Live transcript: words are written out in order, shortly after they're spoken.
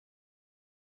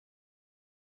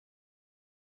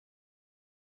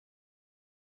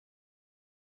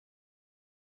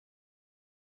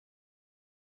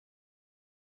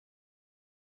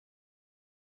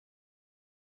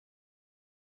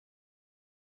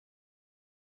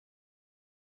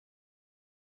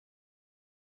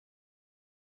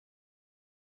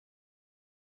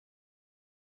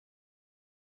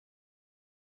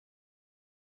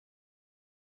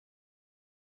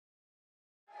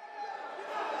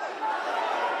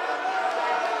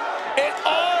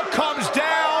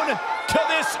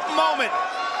moment.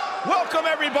 Welcome,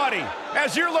 everybody,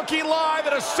 as you're looking live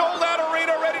at a sold-out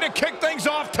arena ready to kick things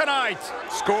off tonight.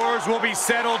 Scores will be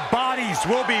settled, bodies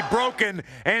will be broken,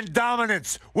 and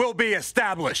dominance will be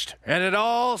established. And it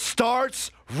all starts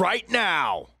right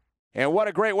now. And what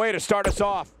a great way to start us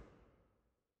off.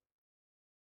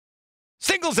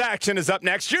 Singles action is up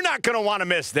next. You're not going to want to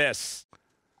miss this.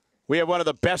 We have one of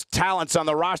the best talents on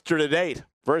the roster to date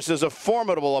versus a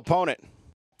formidable opponent.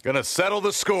 Gonna settle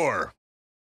the score.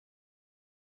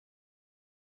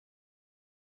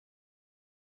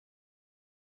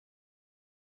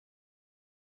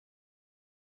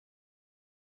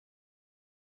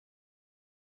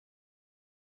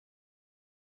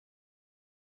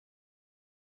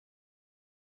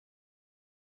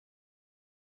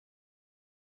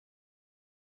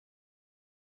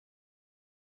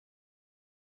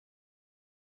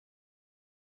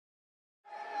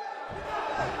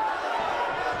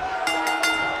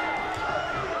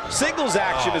 Singles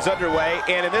action is underway,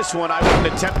 and in this one, I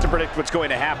wouldn't attempt to predict what's going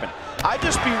to happen. I'd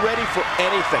just be ready for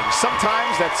anything.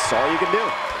 Sometimes that's all you can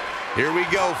do. Here we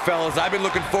go, fellas. I've been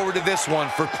looking forward to this one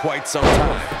for quite some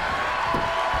time.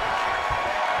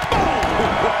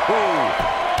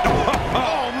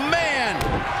 Oh, man!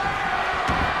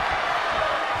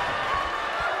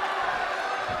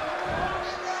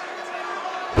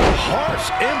 Harsh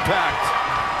impact.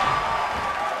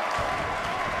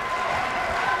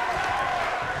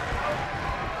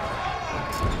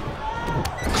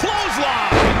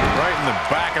 Right in the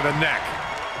back of the neck.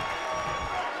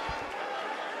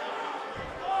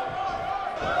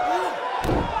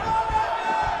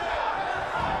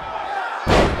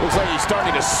 Looks like he's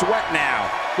starting to sweat now.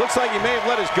 Looks like he may have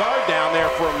let his guard down there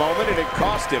for a moment, and it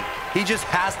cost him. He just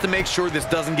has to make sure this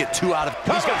doesn't get too out of...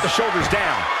 He's got the shoulders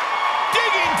down.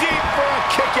 Digging deep for a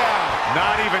kick out.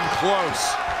 Not even close.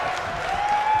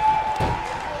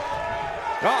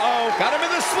 Uh-oh, got him in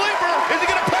the sleeper. Is he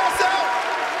going to pass out?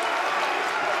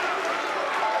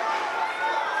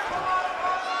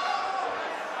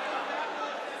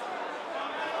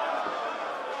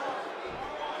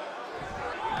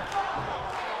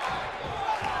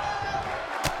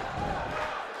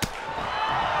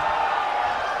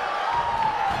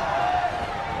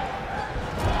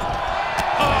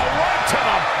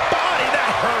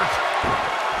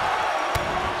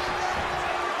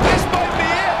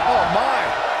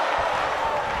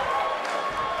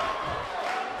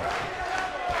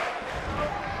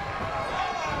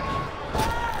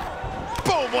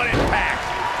 What impact!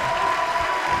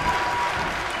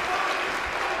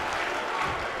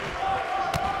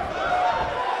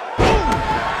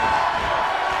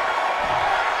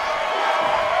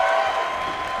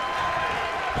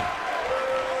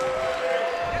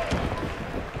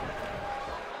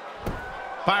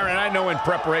 Byron, I know in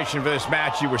preparation for this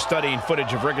match you were studying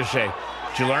footage of Ricochet.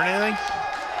 Did you learn anything?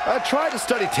 I tried to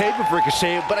study tape of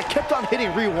Ricochet, but I kept on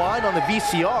hitting rewind on the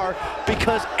VCR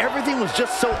because everything was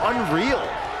just so unreal.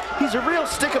 He's a real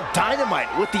stick of dynamite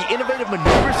with the innovative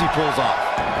maneuvers he pulls off.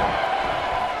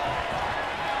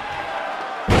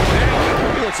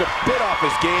 He looks a bit off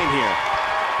his game here.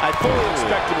 I fully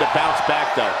expect him to bounce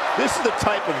back, though. This is the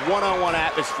type of one-on-one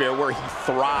atmosphere where he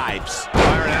thrives.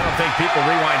 Byron, I don't think people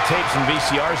rewind tapes and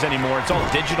VCRs anymore. It's all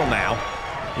digital now.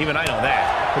 Even I know that.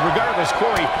 But regardless,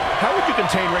 Corey, how would you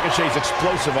contain Ricochet's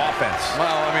explosive offense?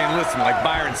 Well, I mean, listen, like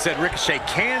Byron said, Ricochet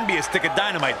can be a stick of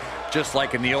dynamite, just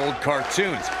like in the old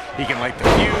cartoons. He can light the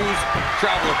fuse,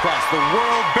 travel across the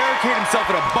world, barricade himself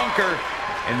in a bunker,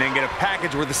 and then get a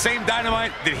package where the same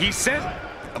dynamite that he sent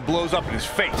blows up in his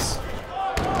face.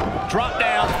 Drop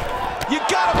down. You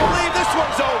gotta believe this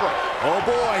one's over. Oh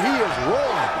boy, he is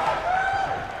rolling.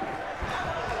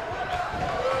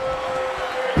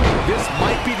 This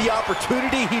might be the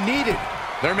opportunity he needed.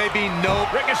 There may be no...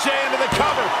 Ricochet into the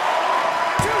cover.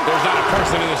 There's not a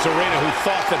person in this arena who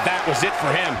thought that that was it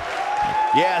for him.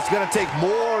 Yeah, it's gonna take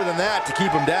more than that to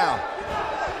keep him down.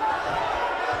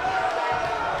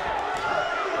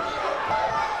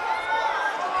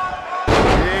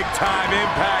 Big time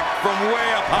impact from way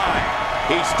up high.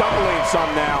 He's stumbling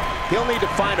some now. He'll need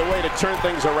to find a way to turn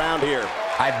things around here.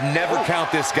 I'd never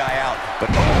count this guy out, but...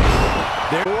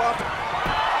 They're up.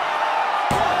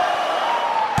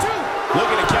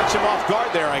 Looking to catch him off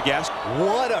guard there, I guess.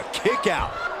 What a kick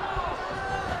out.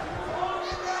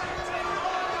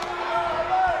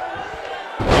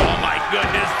 Oh, my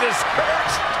goodness, this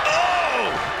hurts.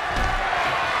 Oh!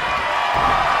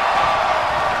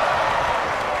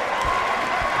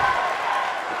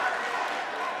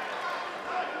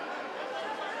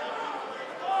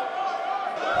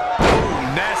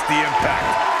 Ooh, nasty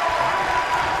impact.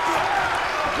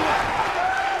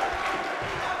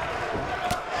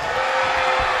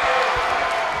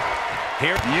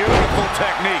 Here, beautiful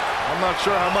technique. I'm not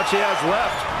sure how much he has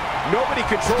left. Nobody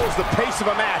controls the pace of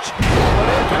a match but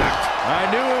Impact. I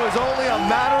knew it was only a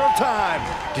matter of time.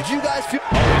 Did you guys feel...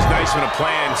 Always nice when a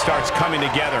plan starts coming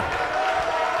together.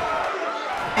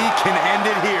 He can end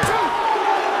it here.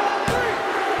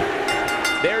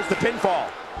 There's the pinfall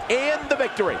and the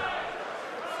victory.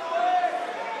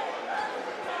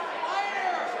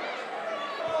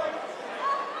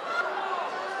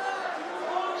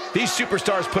 These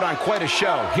superstars put on quite a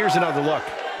show. Here's another look.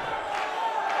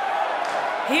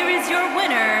 Here is your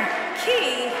winner,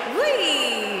 Keith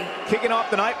Lee. Kicking off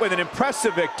the night with an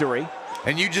impressive victory.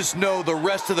 And you just know the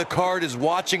rest of the card is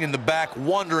watching in the back,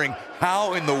 wondering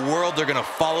how in the world they're going to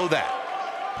follow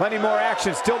that. Plenty more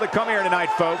action still to come here tonight,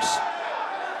 folks.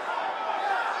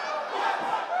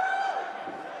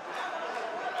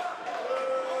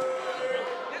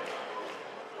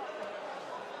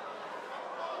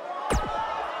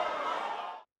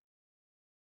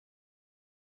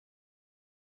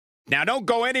 Now, don't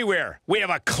go anywhere. We have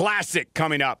a classic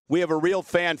coming up. We have a real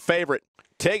fan favorite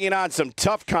taking on some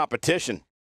tough competition.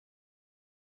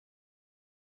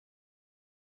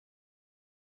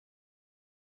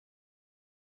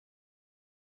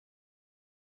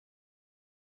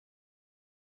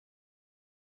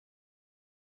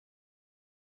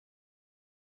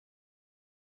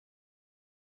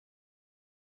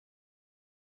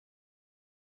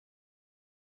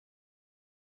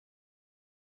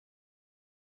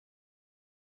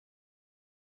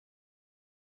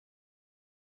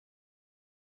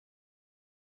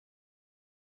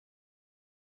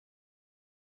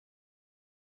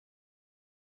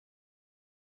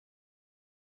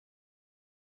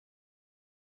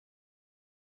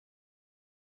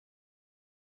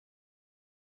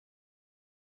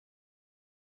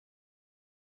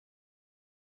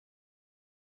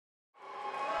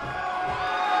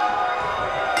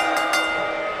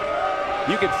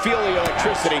 You can feel the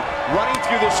electricity running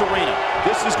through this arena.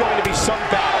 This is going to be some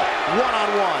battle,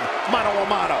 one-on-one,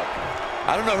 mano-a-mano.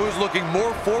 I don't know who's looking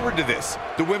more forward to this,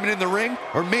 the women in the ring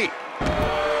or me.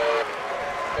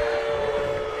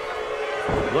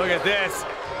 Look at this.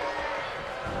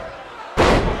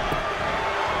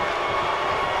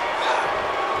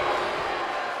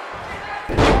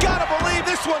 You gotta believe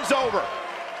this one's over.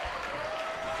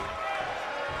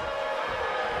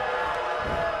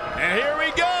 And here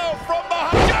we go from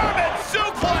behind. German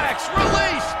suplex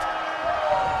released.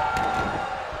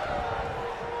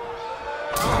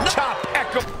 Chop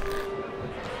echo.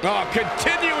 Oh,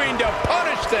 continuing to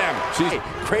punish them. Jeez,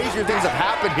 crazier things have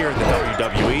happened here in the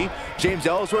WWE. James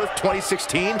Ellsworth,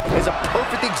 2016, is a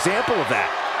perfect example of that.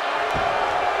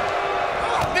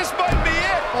 This might be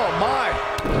it. Oh, my.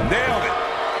 Nailed it.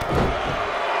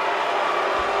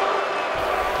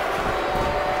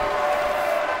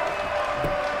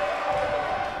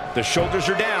 The shoulders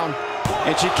are down.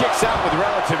 And she kicks out with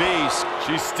relative ease.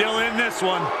 She's still in this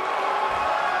one.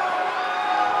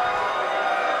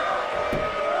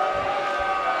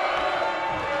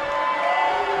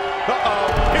 Uh-oh.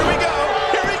 Here we go.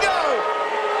 Here we go.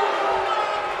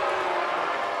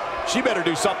 She better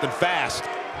do something fast.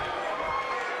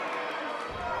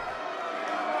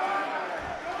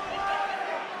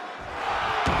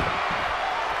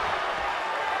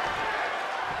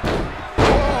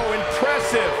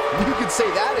 You can say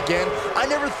that again. I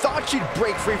never thought she'd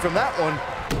break free from that one.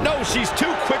 No, she's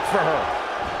too quick for her.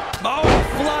 Oh,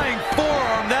 flying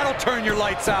forearm. That'll turn your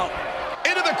lights out.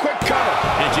 Into the quick cover.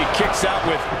 And she kicks out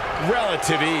with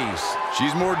relative ease.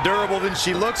 She's more durable than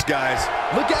she looks, guys.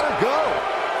 Look at her go.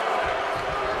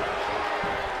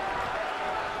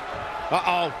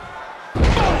 Uh-oh.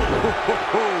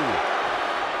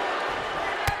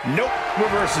 Nope,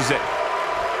 reverses it.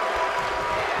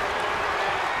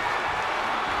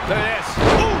 Look at this.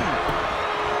 Ooh.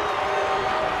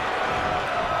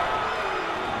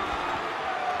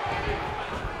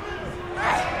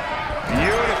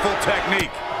 Beautiful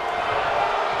technique.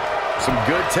 Some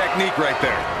good technique right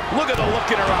there. Look at the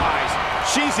look in her eyes.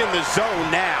 She's in the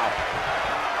zone now.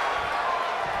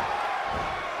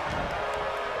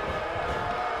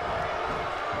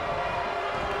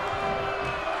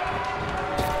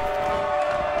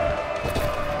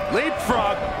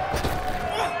 Leapfrog.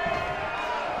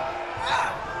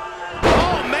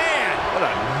 Oh, man. What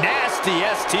a nasty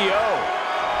STO.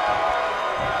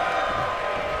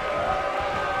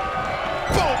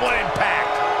 Boom, what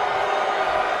impact.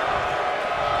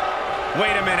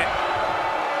 Wait a minute.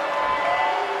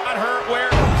 Not hurt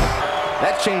where?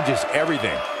 That changes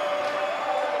everything.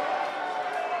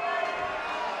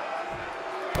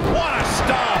 What a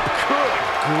stop. Good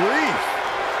grief.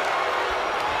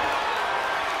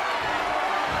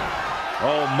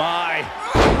 Oh, my.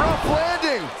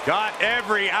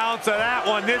 every ounce of that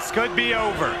one. This could be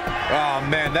over. Oh,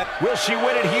 man, will she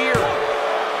win it here?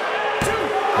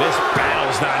 This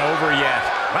battle's not over yet.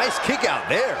 Nice kick out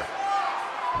there.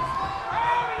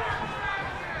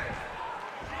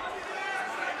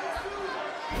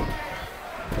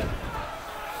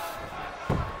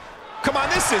 Come on,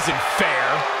 this isn't fair.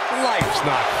 Life's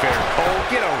not fair, Cole.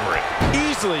 Get over it.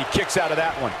 Easily kicks out of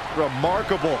that one.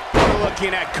 Remarkable. We're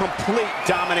looking at complete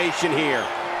domination here.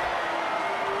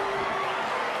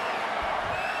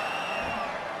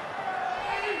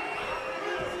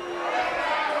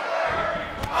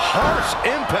 Harsh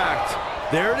impact.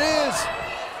 There it is.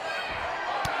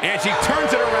 And she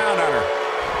turns it around on her.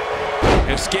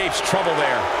 Escapes trouble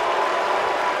there.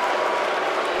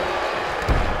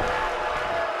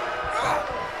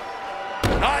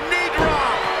 A knee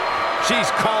drop.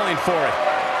 She's calling for it.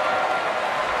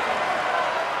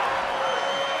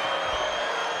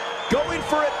 Going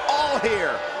for it all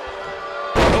here.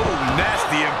 Oh,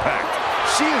 nasty impact.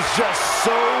 She is just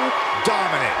so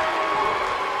dominant.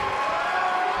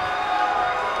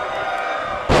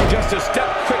 Just a step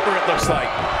quicker, it looks like.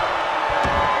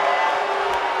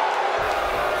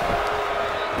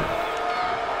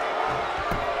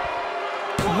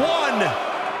 One,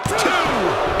 two.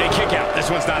 A kick out. This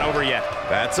one's not over yet.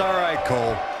 That's all right,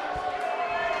 Cole.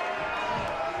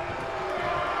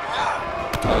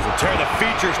 Those will tear the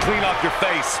features clean off your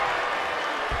face.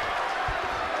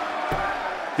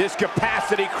 This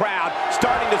capacity crowd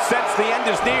starting to sense the end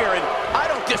is near, and I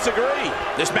don't disagree.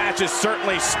 This match is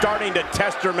certainly starting to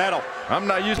test her mettle. I'm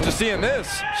not used to seeing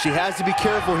this. She has to be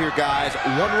careful here, guys.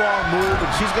 One wrong move,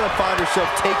 and she's going to find herself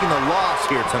taking the loss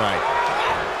here tonight.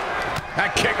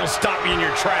 That kick will stop you in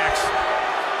your tracks.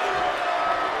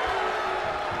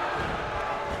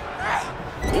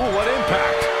 Ooh, what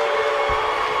impact.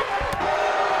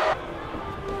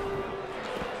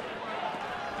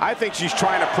 I think she's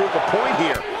trying to prove a point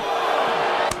here.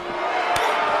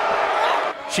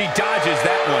 She dodges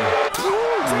that one.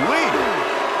 Ooh-wee.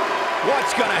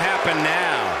 What's going to happen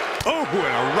now? Oh, and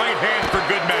a right hand for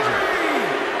good measure.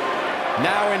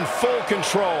 Now in full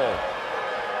control.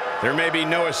 There may be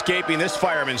no escaping this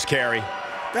fireman's carry.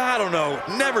 I don't know.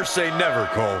 Never say never,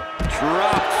 Cole.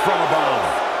 Dropped from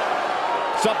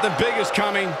above. Something big is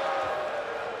coming.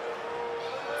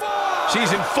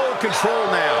 She's in full control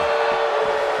now.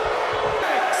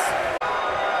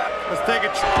 Let's take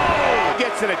it. Oh,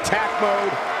 gets in attack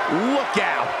mode. Look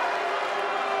out.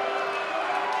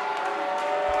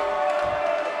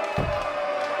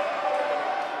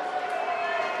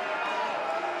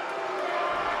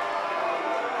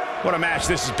 What a match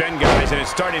this has been, guys, and it's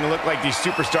starting to look like these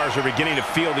superstars are beginning to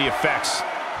feel the effects.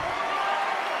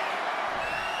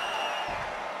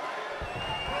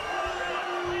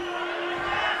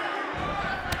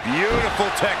 Beautiful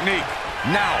technique.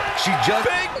 Now, she just...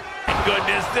 Big!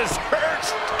 Goodness, this hurts.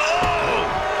 Oh!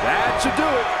 That should do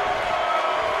it.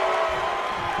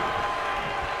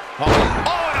 Oh,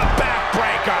 and a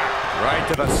backbreaker! Right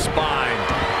to the spine.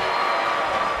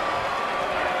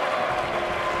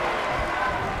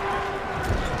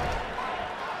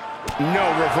 No,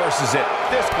 reverses it.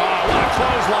 This, what a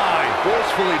clothesline.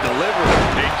 Forcefully delivered.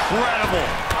 Incredible.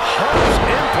 Harsh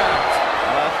impact.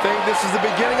 I think this is the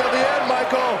beginning of the end,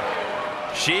 Michael.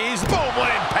 She's boom,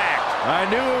 what impact. I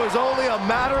knew it was only a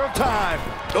matter of time.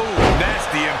 Oh,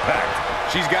 nasty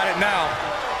impact. She's got it now.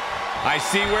 I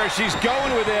see where she's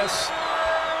going with this.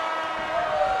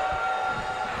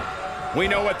 We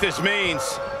know what this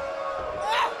means.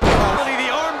 The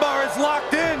armbar is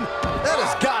locked in. That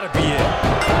has got to be it.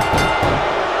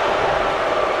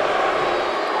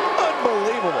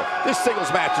 Unbelievable. This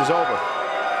singles match is over.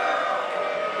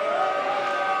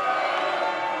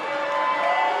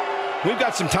 We've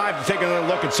got some time to take another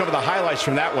look at some of the highlights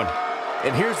from that one.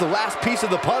 And here's the last piece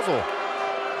of the puzzle.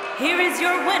 Here is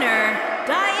your winner,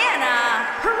 Diana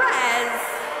Perez.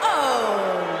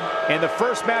 Oh. And the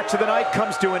first match of the night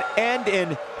comes to an end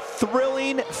in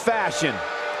thrilling fashion.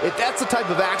 If that's the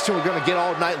type of action we're going to get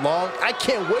all night long, I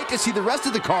can't wait to see the rest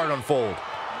of the card unfold.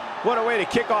 What a way to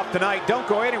kick off tonight. Don't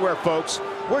go anywhere, folks.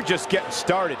 We're just getting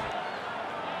started.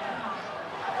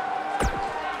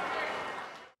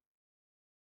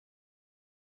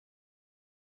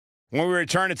 When we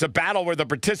return, it's a battle where the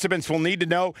participants will need to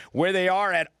know where they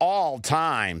are at all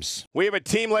times. We have a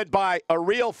team led by a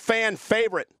real fan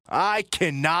favorite. I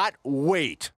cannot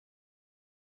wait.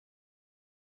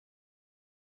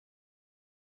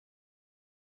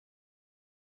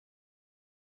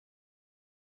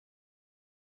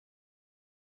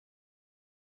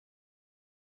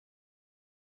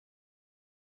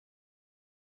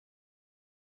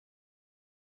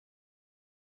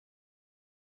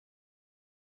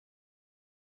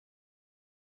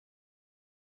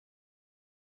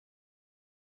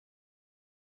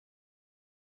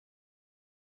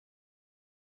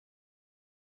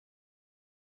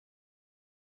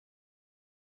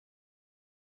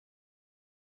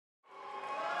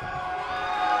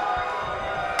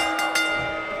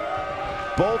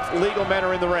 Both legal men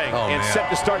are in the ring and man. set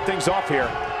to start things off here.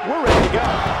 We're ready to go.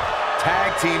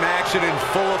 Tag team action in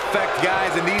full effect,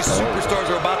 guys, and these superstars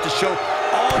are about to show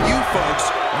all you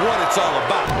folks what it's all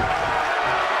about.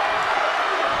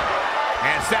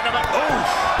 And setting him up.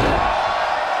 Oof.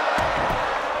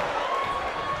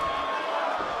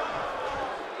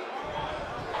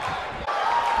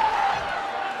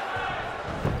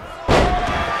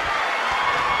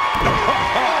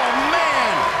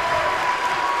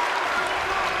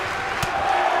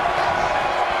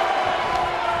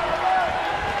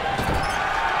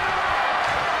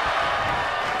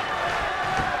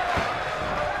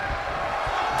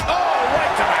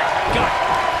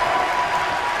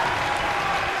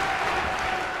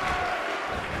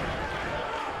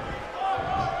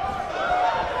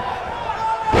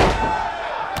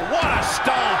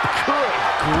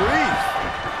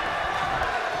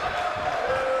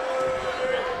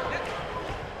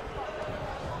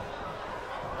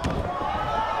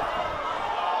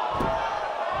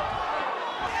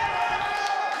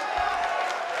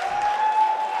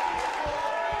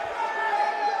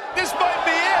 This might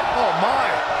be it. Oh, my.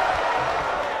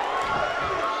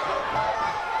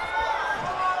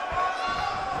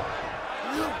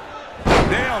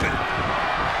 Nailed it.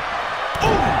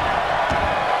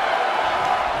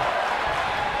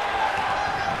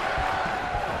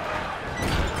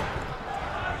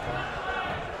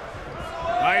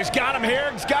 Oh, he's got him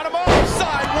here. He's got him up.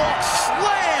 Sidewalk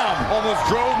slam. Almost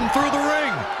drove him through the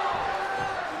ring.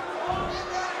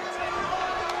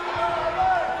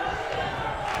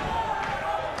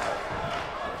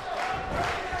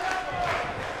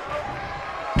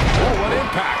 Oh, what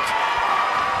impact.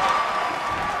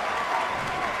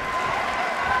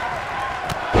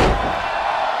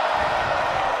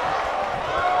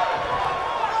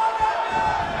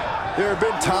 There have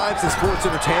been times in sports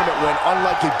entertainment when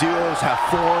unlikely duos have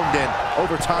formed, and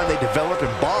over time they develop and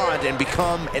bond and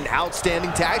become an outstanding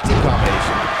tag team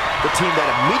combination. The team that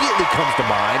immediately comes to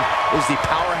mind is the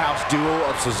powerhouse duo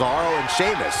of Cesaro and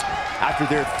Sheamus. After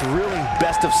their thrilling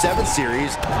best-of-7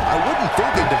 series, I wouldn't think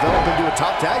they'd develop into a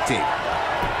top tag team.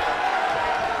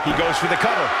 He goes for the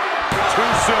cover.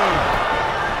 Too soon.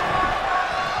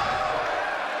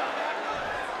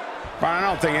 I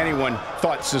don't think anyone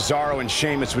thought Cesaro and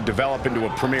Sheamus would develop into a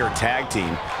premier tag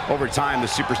team. Over time, the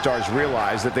superstars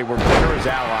realized that they were better as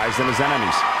allies than as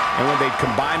enemies. And when they'd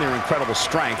combine their incredible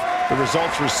strength, the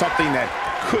results were something that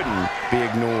couldn't be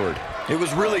ignored. It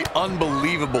was really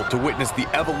unbelievable to witness the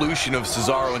evolution of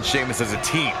Cesaro and Sheamus as a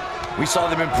team. We saw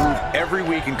them improve every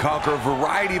week and conquer a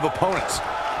variety of opponents.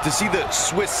 To see the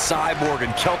Swiss Cyborg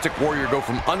and Celtic Warrior go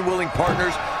from unwilling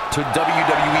partners to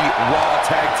WWE Raw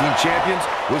Tag Team Champions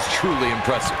was truly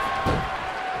impressive.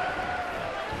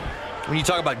 When you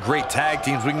talk about great tag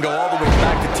teams, we can go all the way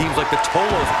back to teams like the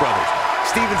Tolos brothers,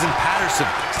 Stevens and Patterson,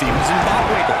 Stevens and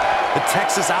Bockwinkel, the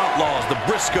Texas Outlaws, the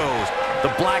Briscoes, the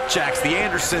Blackjacks, the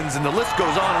Andersons, and the list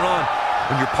goes on and on.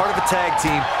 When you're part of a tag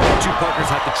team, the two partners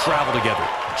have to travel together,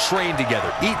 train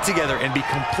together, eat together, and be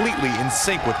completely in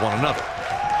sync with one another.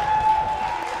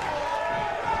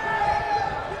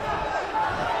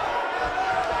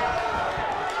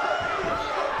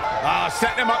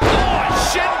 Setting him up. Oh,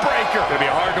 shin breaker. Gonna be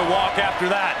hard to walk after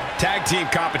that. Tag team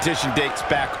competition dates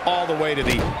back all the way to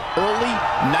the early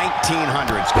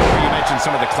 1900s. Corey, you mentioned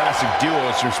some of the classic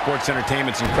duos from sports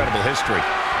entertainment's incredible history.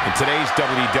 In today's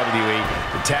WWE,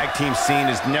 the tag team scene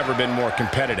has never been more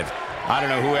competitive. I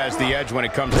don't know who has the edge when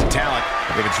it comes to talent.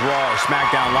 If it's Raw or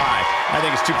SmackDown Live, I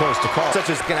think it's too close to call. Such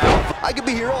as I could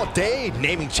be here all day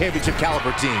naming championship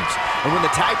caliber teams. And when the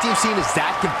tag team scene is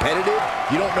that competitive,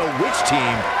 you don't know which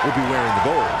team will be wearing the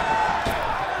gold.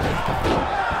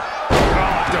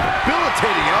 Oh,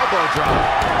 debilitating elbow drop.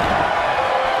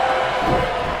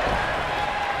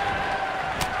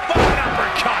 What an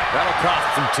uppercut. That'll cost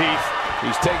some teeth.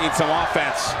 He's taking some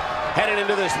offense. Headed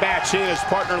into this match, he and his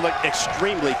partner look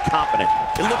extremely confident.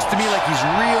 It looks to me like he's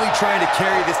really trying to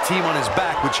carry this team on his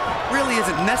back, which really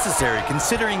isn't necessary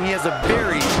considering he has a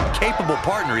very capable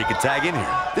partner he could tag in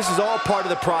here. This is all part of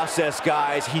the process,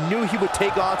 guys. He knew he would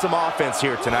take on some offense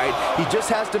here tonight. He just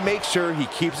has to make sure he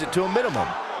keeps it to a minimum.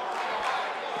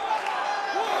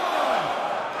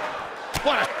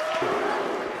 What a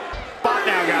spot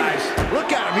now, guys.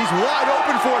 Look at him. He's wide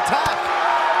open for attack.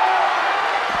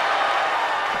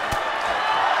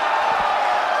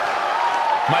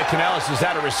 Mike Kanellis has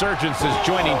had a resurgence since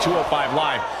joining 205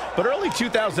 Live, but early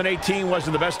 2018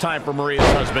 wasn't the best time for Maria's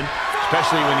husband,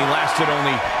 especially when he lasted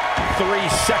only 3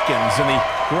 seconds in the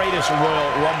greatest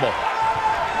Royal Rumble.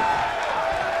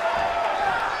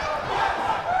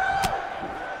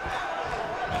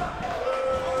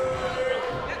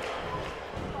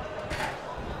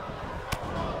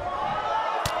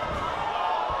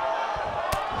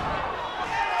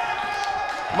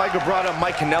 Michael brought up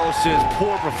Mike Kanellis'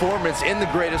 poor performance in the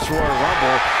Greatest Royal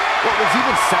Rumble. What was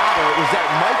even sadder was that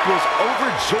Mike was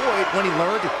overjoyed when he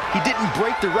learned he didn't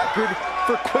break the record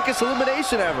for quickest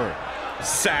elimination ever.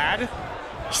 Sad?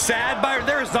 Sad, Byron?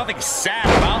 There is nothing sad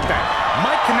about that.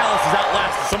 Mike Kanellis has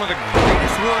outlasted some of the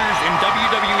greatest warriors in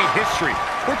WWE history.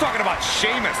 We're talking about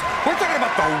Sheamus. We're talking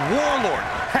about the Warlord.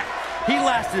 Heck, he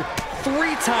lasted 3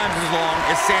 times as long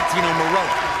as Santino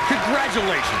Marella.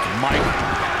 Congratulations, Mike.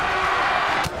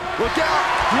 Look out!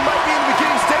 He might be in the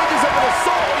beginning stages of an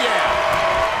assault. Oh, yeah.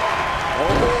 Oh,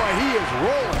 boy, he is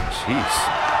rolling. Jeez.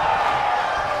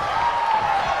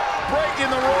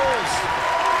 Breaking the rules.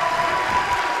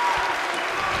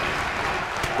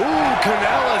 Ooh,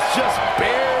 Kanellis just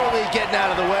barely getting out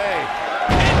of the way.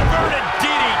 Inverted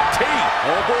DDT.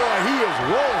 Oh, boy, he is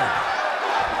rolling.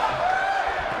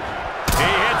 He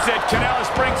hits it. Kanellis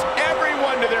brings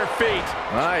everyone to their feet.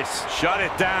 Nice. Shut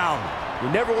it down. You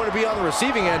never want to be on the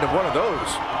receiving end of one of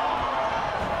those.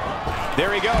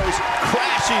 There he goes,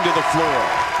 crashing to the floor.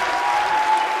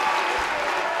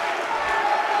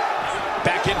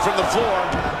 Back in from the floor.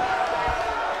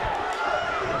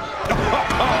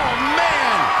 Oh,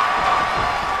 man!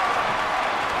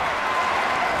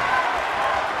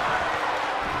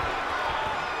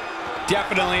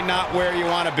 Definitely not where you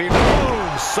want to be.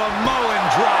 Boom! Samoan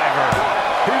driver.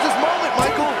 Here's his moment,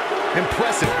 Michael.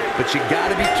 Impressive, but you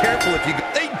gotta be careful if you...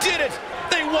 They did it!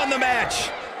 They won the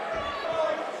match!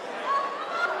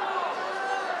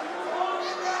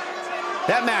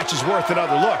 That match is worth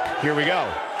another look. Here we go.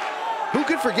 Who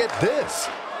could forget this?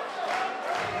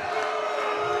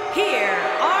 Here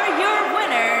are your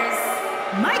winners,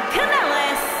 Mike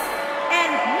Kanellis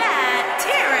and Matt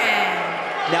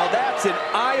Taran. Now that's an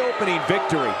eye-opening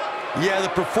victory. Yeah, the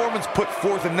performance put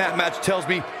forth in that match tells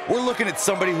me we're looking at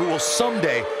somebody who will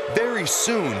someday, very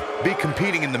soon, be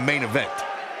competing in the main event.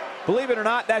 Believe it or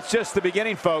not, that's just the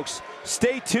beginning, folks.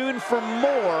 Stay tuned for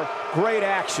more great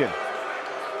action.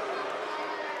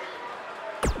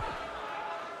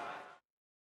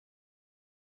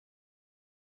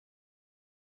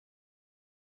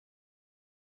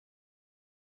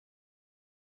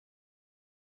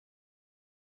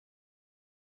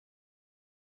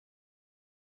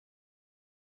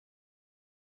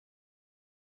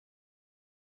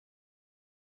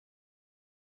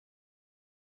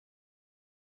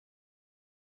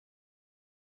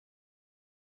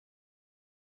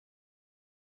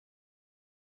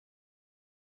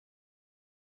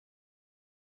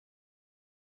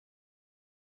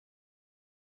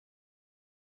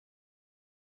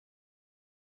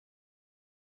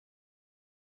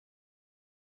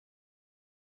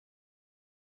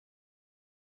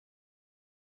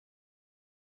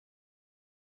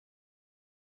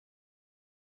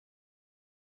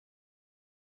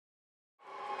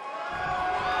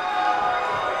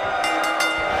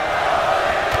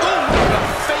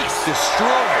 Destroyed.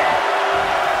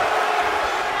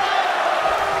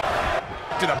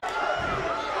 To the...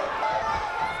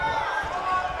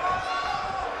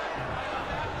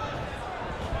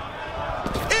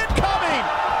 Incoming!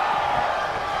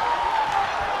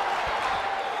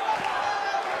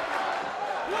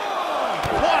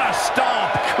 What a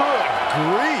stomp! Good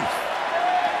grief!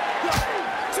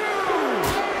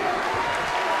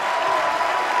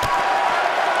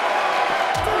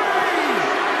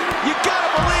 You gotta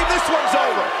believe this one's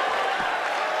over.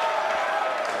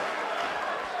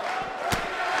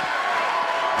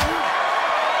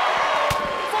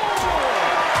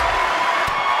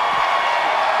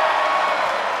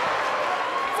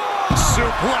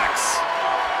 Suplex.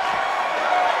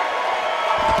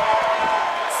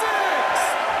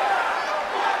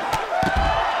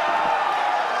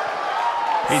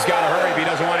 He's got to hurry if he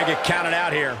doesn't want to get counted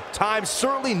out here. Time's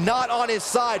certainly not on his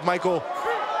side, Michael.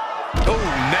 Oh,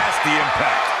 nasty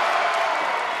impact.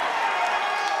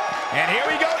 And here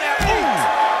we go now.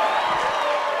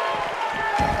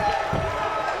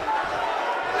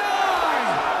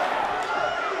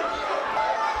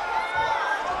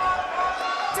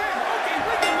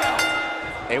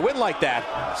 Ooh. A win like that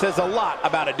says a lot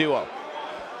about a duo.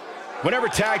 Whenever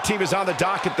tag team is on the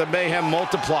docket, the mayhem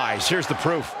multiplies. Here's the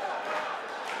proof.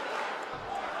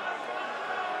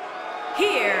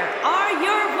 Here are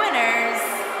your winners,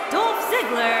 Dolph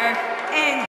Ziggler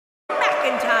and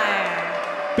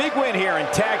McIntyre. Big win here in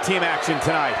tag team action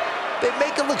tonight. They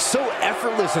make it look so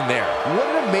effortless in there. What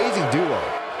an amazing duo.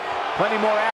 Plenty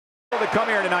more action to come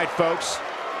here tonight, folks.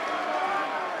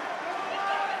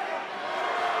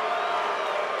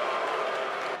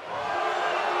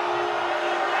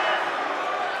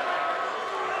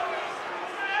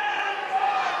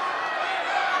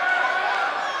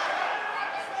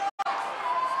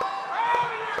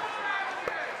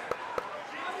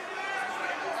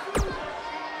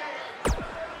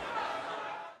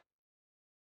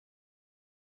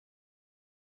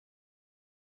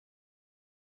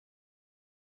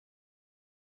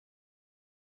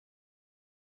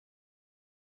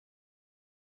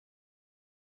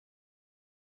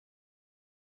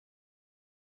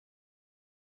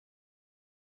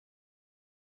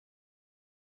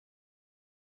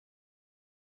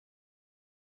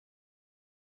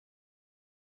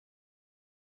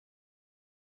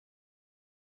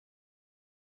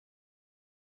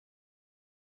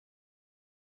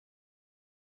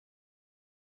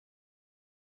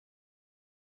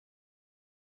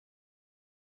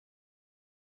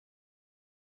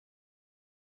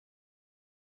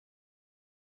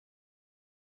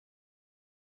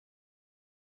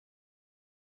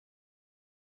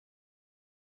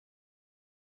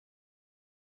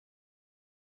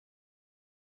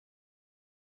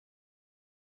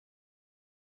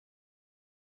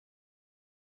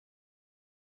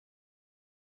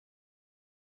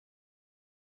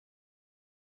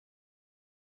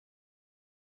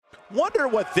 Wonder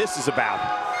what this is about.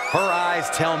 Her eyes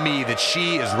tell me that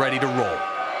she is ready to roll.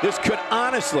 This could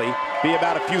honestly be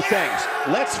about a few things.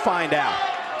 Let's find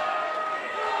out.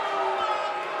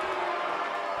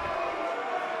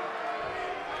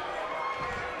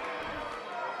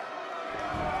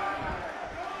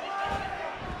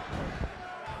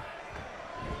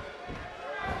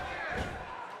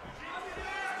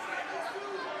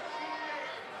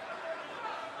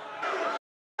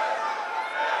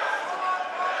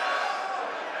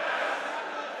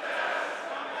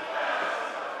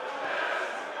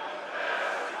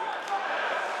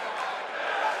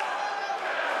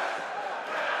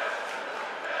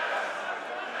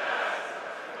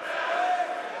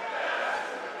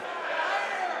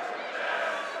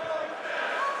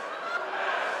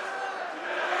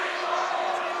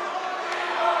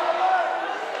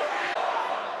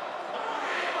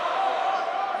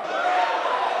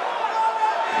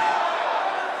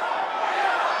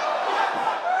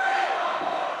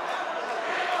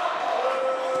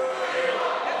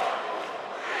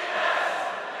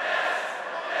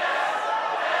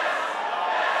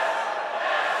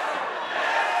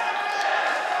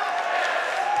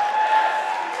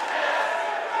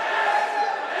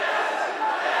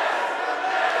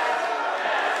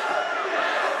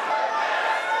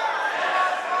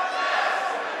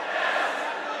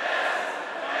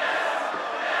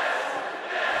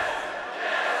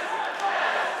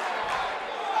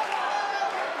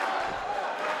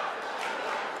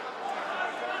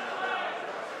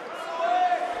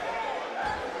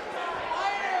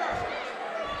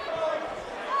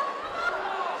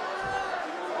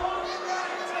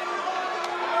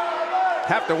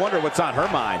 Have to wonder what's on her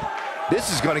mind.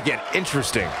 This is going to get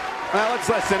interesting. Well, let's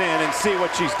listen in and see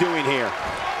what she's doing here.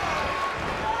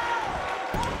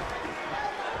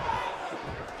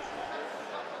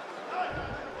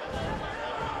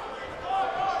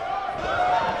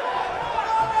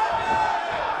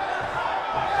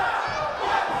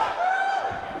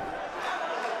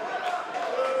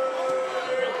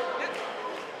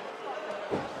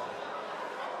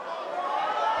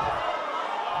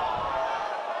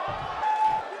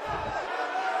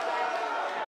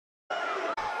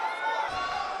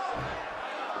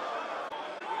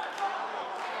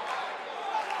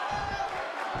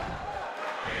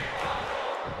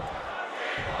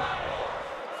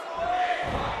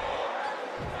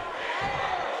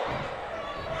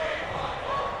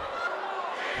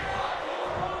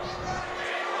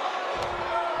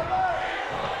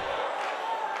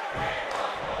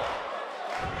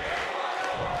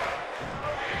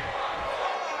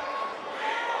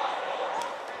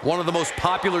 One of the most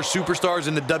popular superstars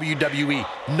in the WWE,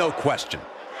 no question.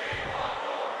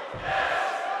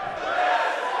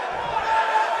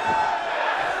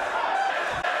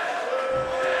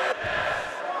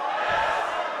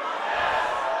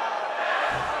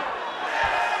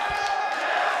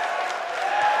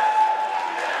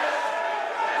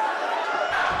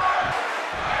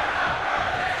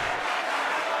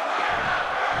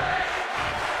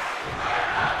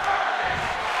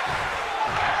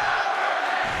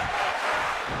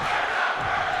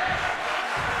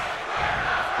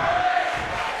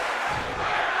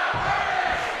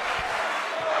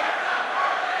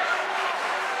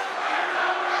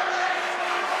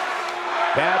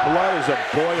 Bad blood is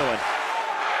a-boiling.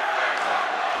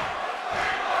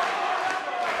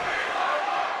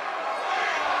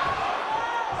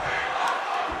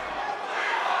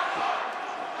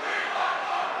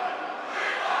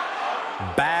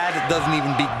 Bad doesn't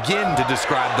even begin to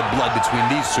describe the blood between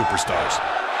these superstars.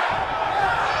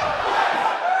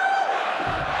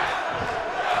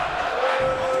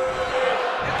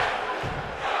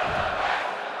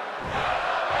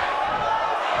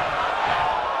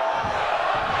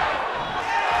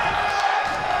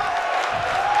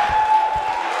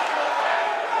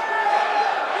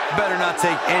 Better not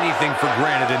take anything for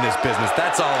granted in this business.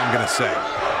 That's all I'm going to say.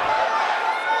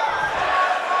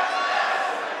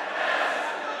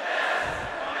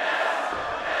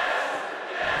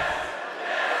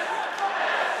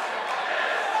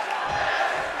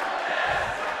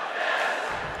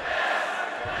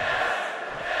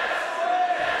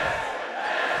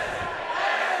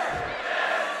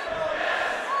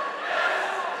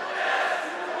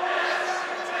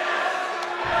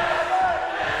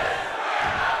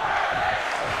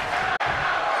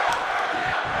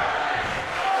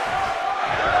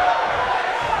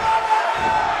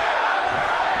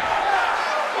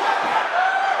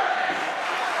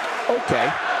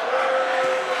 Okay.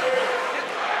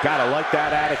 Gotta like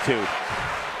that attitude.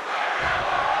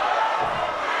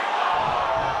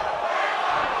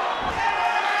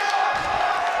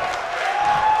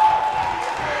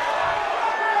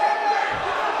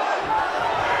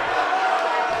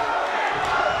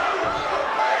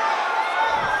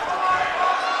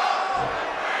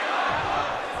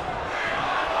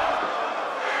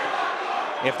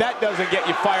 If that doesn't get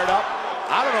you fired up,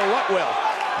 I don't know what will.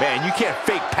 Man, you can't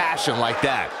fake passion like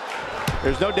that.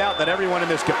 There's no doubt that everyone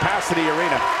in this capacity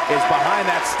arena is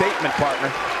behind that statement, partner.